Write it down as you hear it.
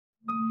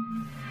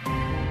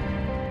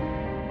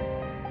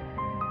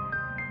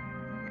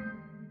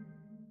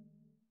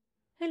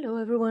Hello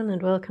everyone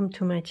and welcome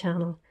to my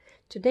channel.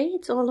 Today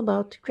it's all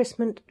about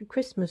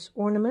Christmas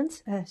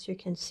ornaments. As you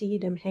can see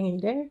them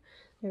hanging there.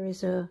 There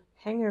is a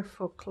hanger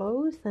for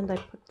clothes and I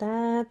put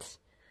that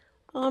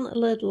on a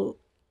little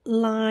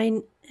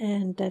line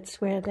and that's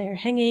where they're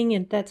hanging,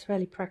 and that's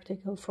really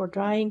practical for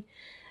drying.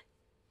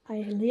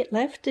 I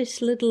left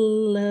these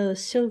little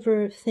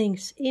silver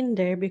things in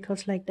there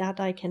because like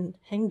that I can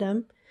hang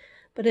them.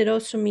 But it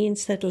also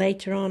means that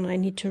later on I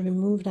need to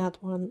remove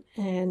that one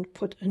and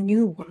put a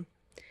new one.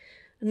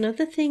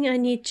 Another thing I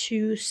need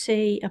to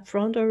say up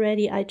front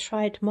already, I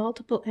tried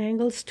multiple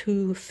angles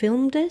to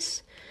film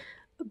this,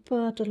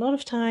 but a lot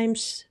of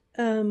times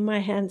my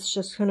hand's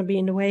just going to be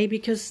in the way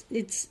because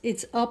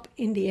it's up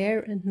in the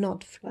air and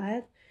not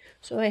flat.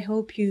 So I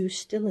hope you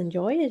still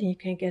enjoy it and you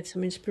can get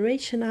some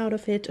inspiration out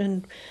of it,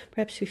 and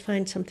perhaps we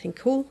find something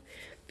cool,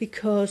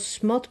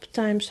 because multiple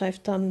times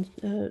I've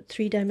done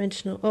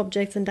three-dimensional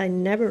objects and I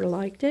never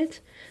liked it.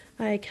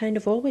 I kind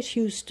of always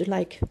used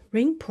like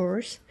ring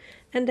pours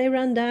and they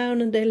run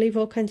down and they leave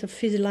all kinds of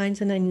fizzy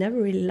lines, and I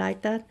never really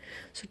liked that.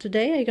 So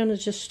today I'm gonna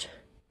just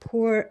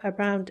pour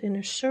around in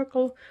a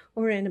circle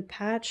or in a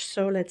patch,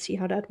 so let's see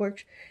how that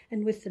works.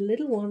 And with the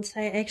little ones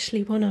I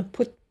actually want to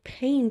put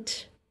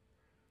paint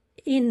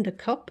in the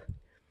cup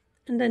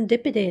and then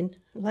dip it in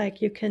like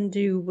you can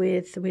do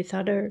with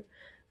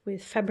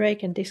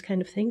fabric and this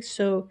kind of thing.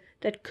 So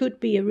that could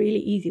be a really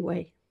easy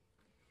way.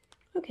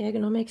 Okay, I'm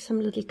gonna make some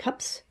little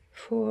cups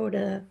for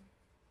the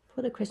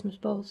Christmas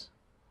balls.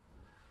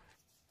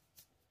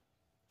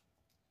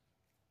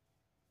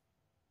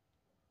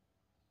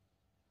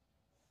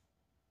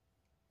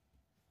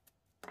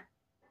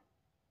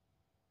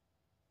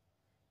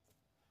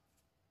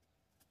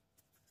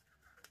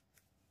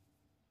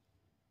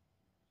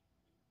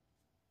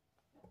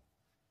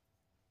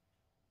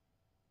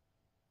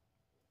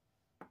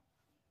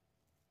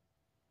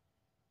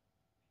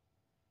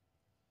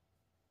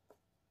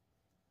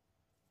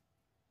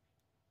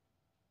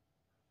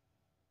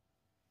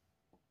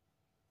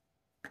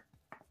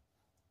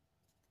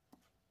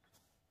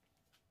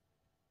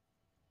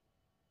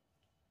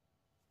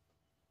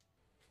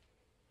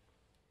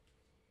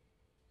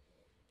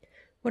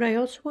 What I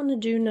also want to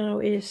do now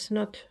is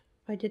not,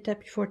 I did that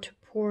before, to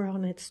pour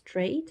on it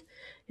straight,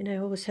 and I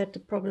always had the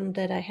problem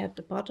that I had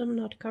the bottom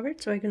not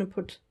covered, so I'm going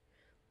to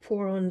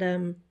pour on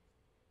them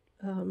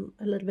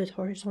a little bit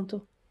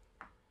horizontal.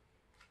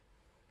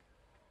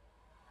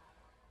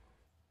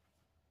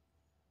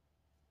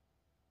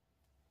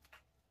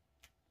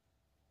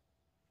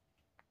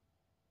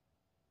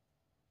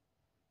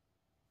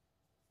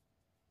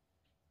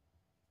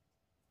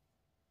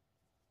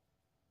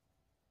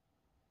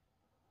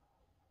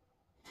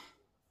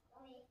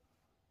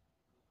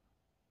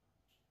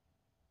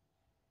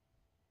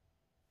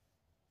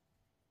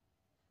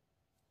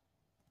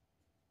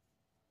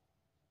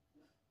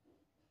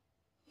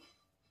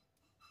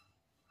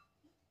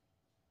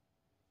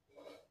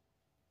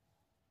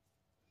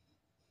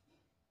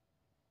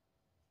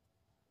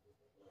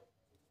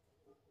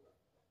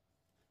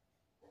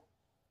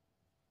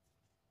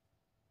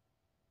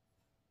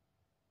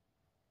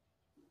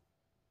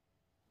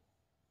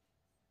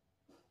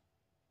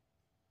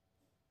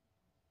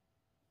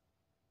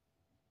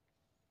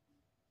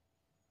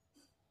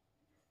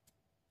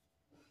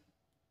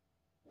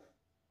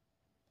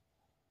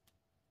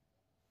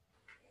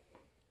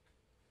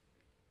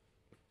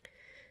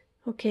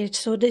 Okay,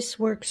 so this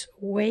works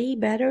way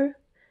better.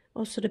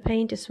 Also the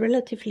paint is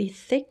relatively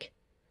thick.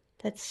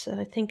 That's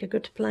I think a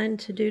good plan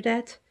to do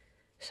that.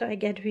 So I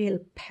get real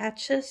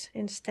patches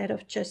instead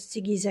of just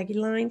ziggy-zaggy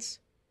lines.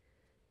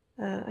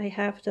 I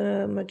have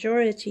the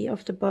majority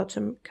of the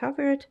bottom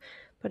covered,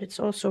 but it's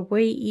also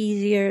way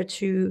easier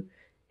to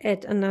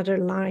add another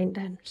line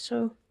then.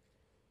 So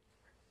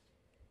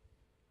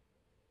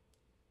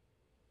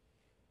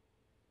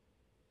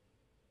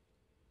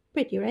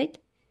pretty, right?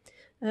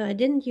 I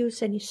didn't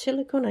use any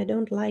silicone. I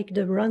don't like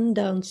the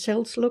rundown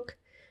cells look.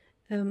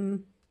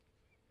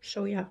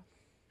 So yeah,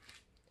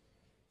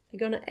 I'm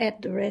gonna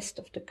add the rest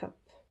of the cup.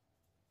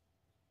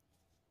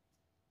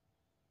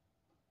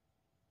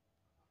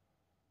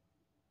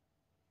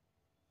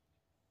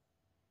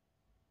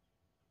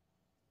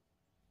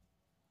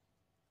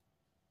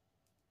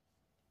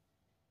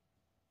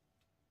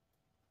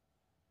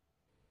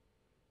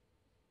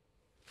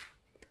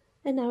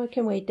 And now I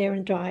can wait there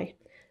and dry.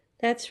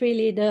 That's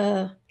really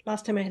the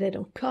last time I had it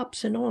on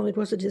cups and all, it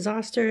was a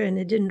disaster and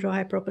it didn't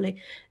dry properly.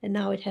 And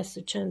now it has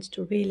the chance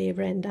to really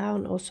run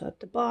down also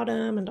at the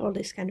bottom and all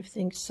these kind of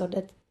things. So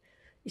that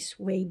is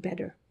way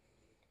better.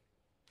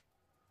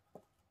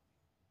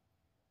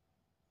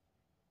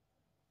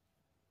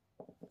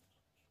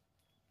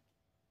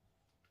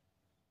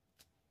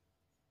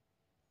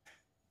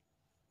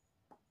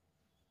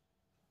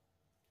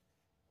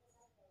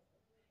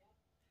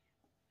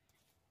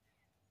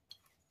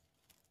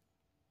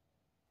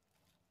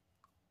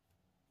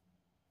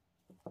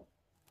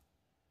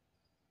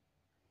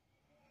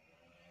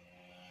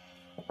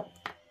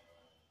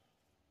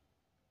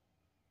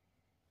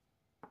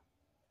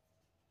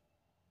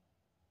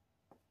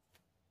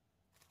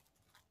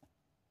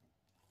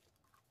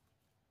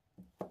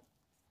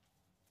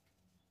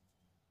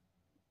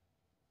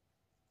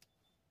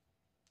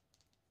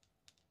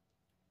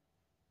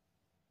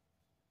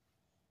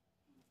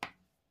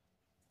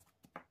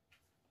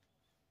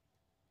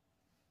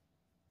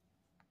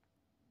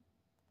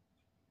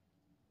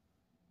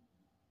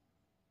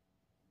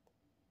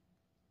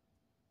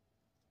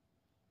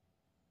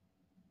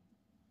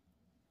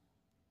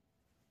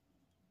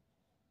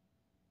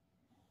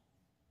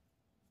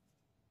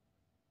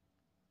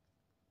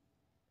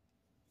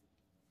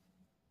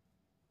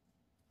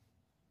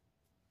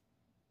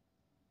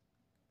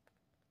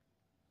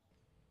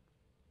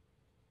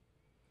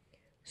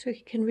 So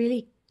you can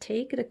really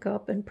take the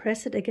cup and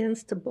press it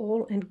against the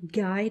ball and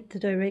guide the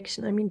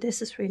direction. I mean,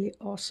 this is really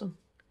awesome.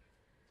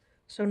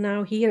 So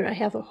now here I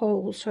have a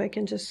hole, so I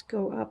can just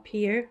go up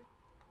here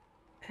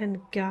and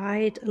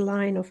guide a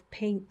line of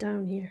paint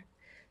down here.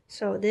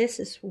 So this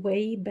is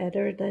way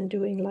better than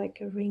doing like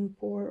a ring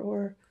pour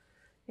or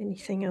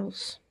anything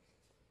else.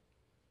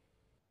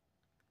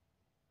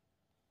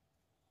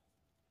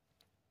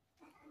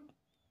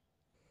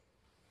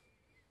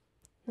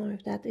 Now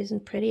if that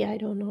isn't pretty, I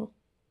don't know.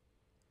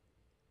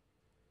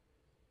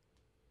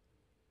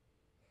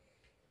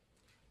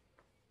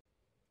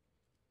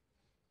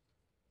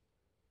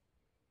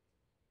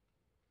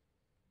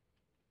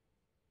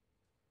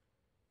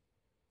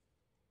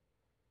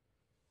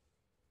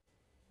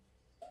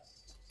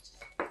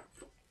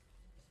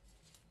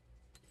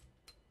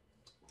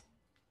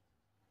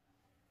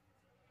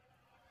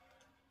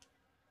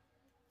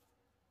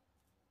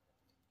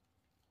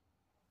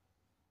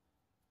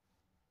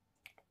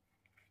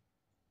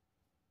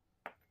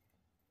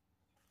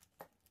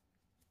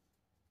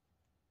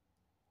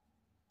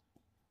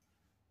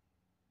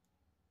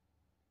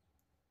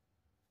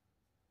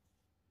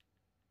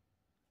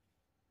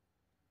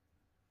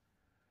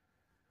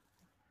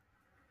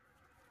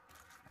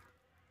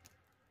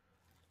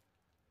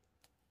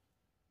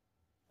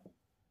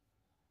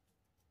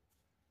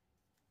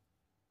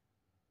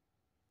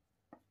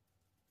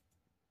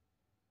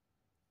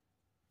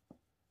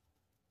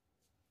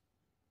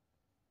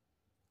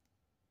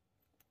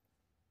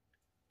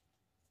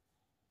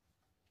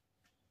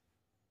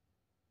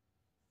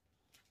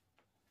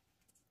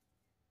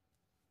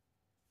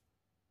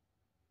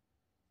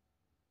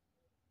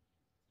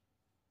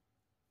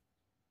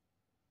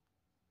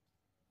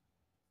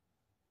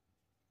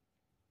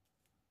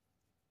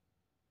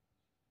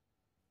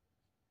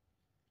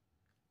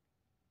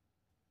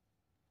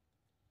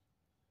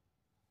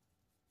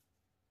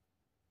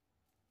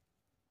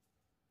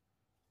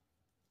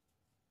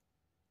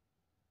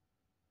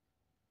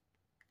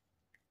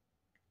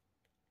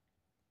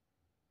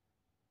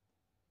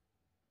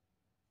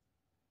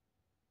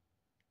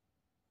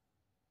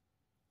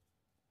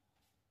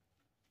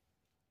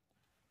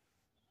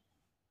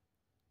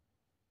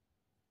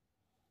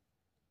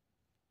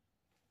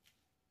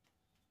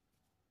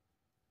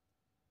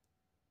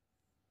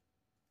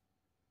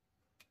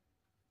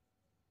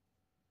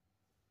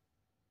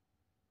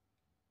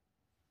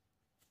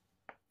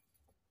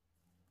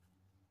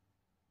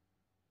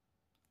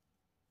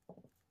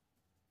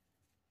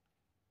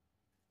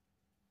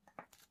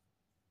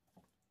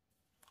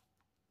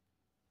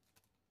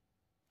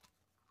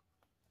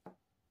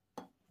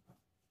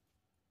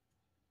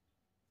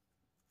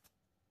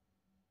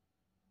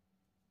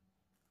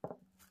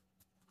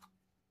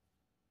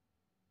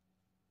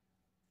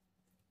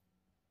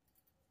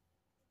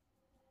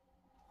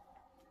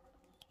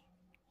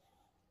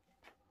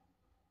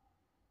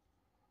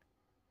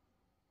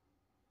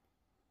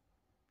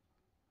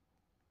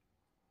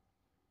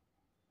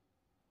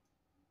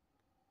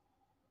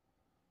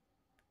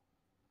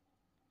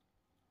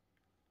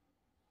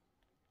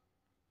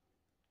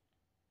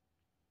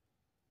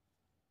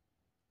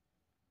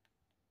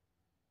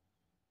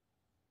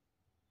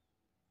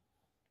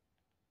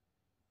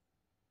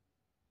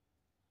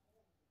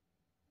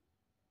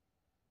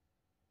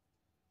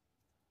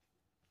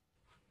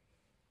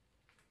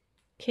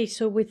 Okay,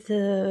 so with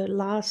the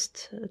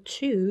last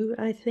two,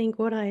 I think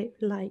what I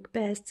like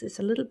best is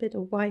a little bit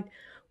of white,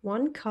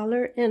 one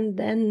color, and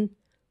then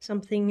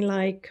something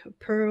like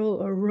pearl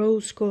or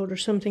rose gold or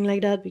something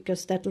like that,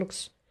 because that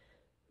looks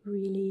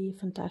really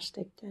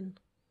fantastic then.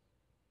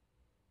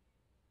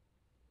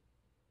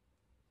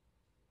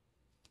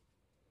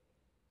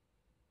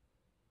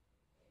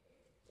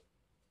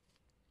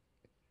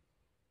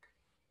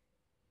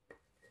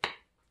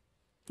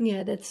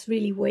 Yeah, that's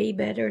really way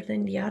better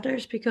than the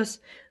others, because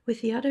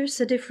with the others,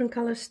 the different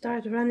colors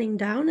start running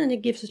down and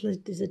it gives us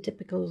like this a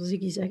typical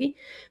ziggy-zaggy.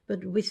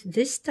 But with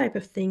this type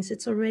of things,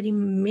 it's already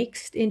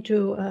mixed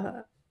into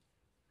a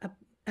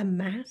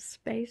mass,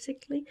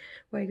 basically,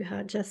 where you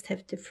just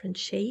have different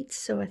shades.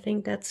 So I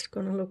think that's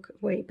gonna look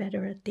way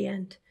better at the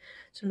end.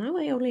 So now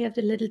I only have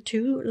the little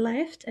two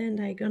left, and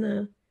I'm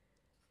gonna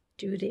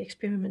do the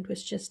experiment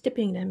with just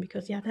dipping them,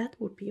 because yeah, that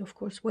would be, of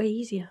course, way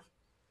easier.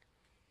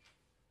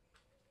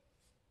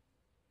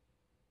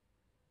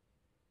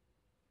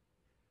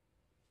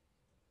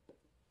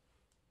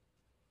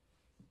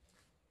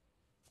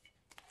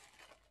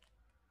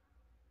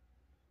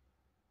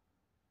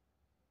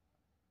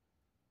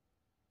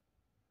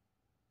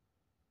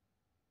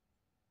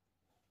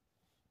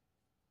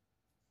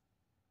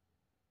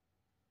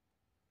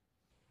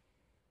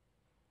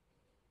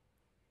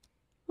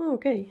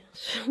 Okay,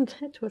 so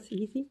that was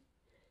easy.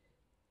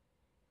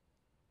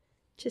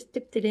 Just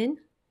dipped it in.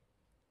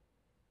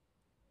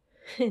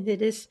 And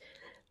it is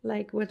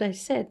like what I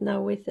said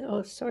now with,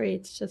 oh, sorry,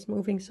 it's just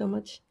moving so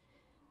much.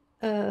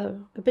 A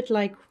bit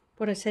like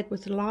what I said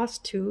with the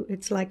last two,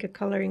 it's like a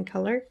color in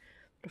color.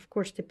 But of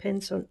course,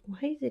 depends on,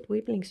 why is it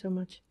wiggling so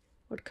much?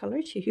 What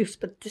colors you use,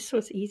 but this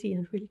was easy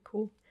and really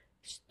cool.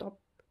 Stop.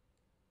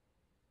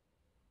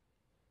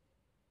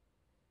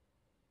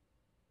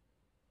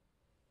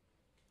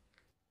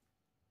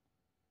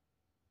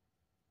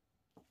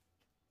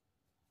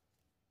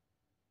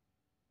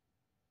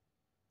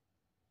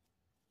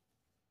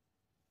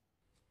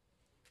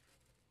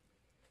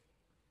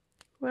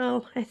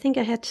 Well, I think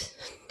I had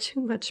too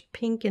much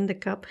pink in the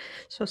cup,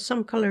 so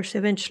some colors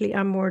eventually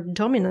are more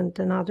dominant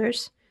than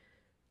others.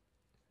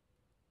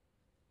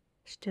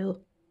 Still.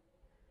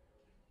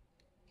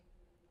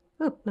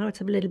 Oh, now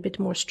it's a little bit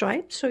more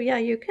striped, so yeah,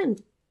 you can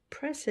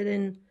press it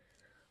in.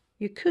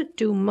 You could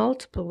do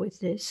multiple with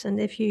this, and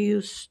if you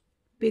use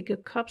bigger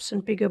cups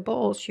and bigger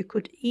balls, you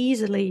could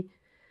easily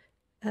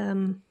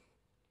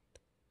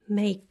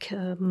make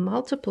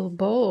multiple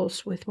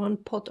balls with one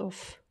pot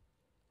of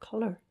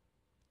color.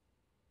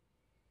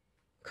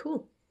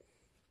 Cool.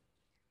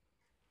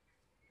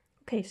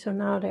 Okay, so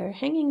now they're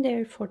hanging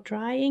there for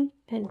drying,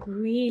 and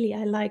really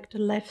I like the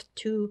left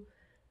two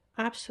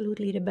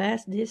absolutely the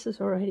best. This is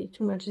already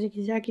too much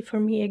ziggy-zaggy for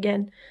me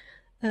again.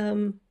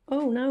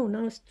 Oh no,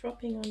 now it's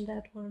dropping on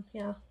that one.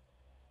 Yeah,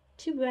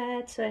 too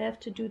bad, so I have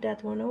to do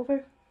that one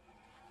over.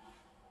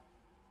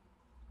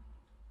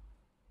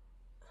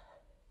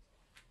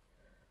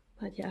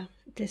 But yeah,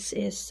 this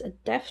is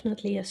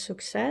definitely a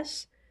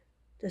success.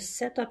 The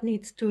setup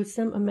needs to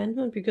some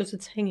amendment because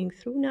it's hanging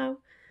through now.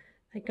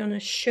 I'm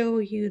gonna show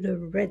you the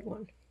red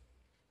one.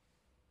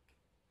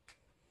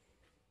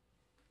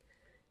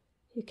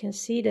 You can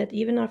see that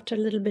even after a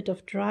little bit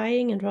of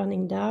drying and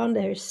running down,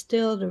 there's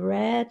still the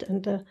red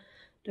and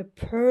the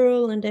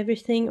pearl and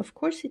everything. Of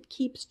course it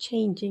keeps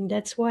changing.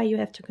 That's why you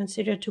have to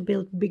consider to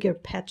build bigger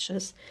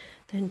patches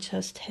than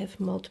just have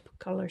multiple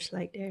colors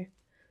like there.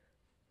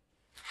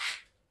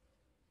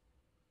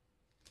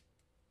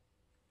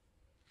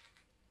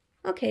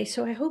 Okay,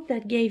 so I hope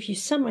that gave you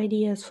some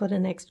ideas for the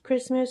next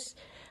Christmas.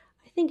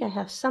 I think I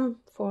have some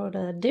for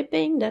the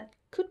dipping that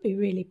could be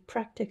really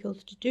practical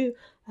to do.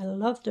 I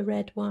love the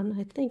red one.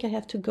 I think I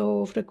have to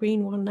go over the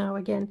green one now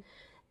again.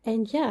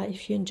 And yeah,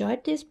 if you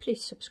enjoyed this,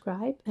 please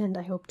subscribe, and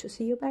I hope to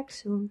see you back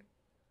soon.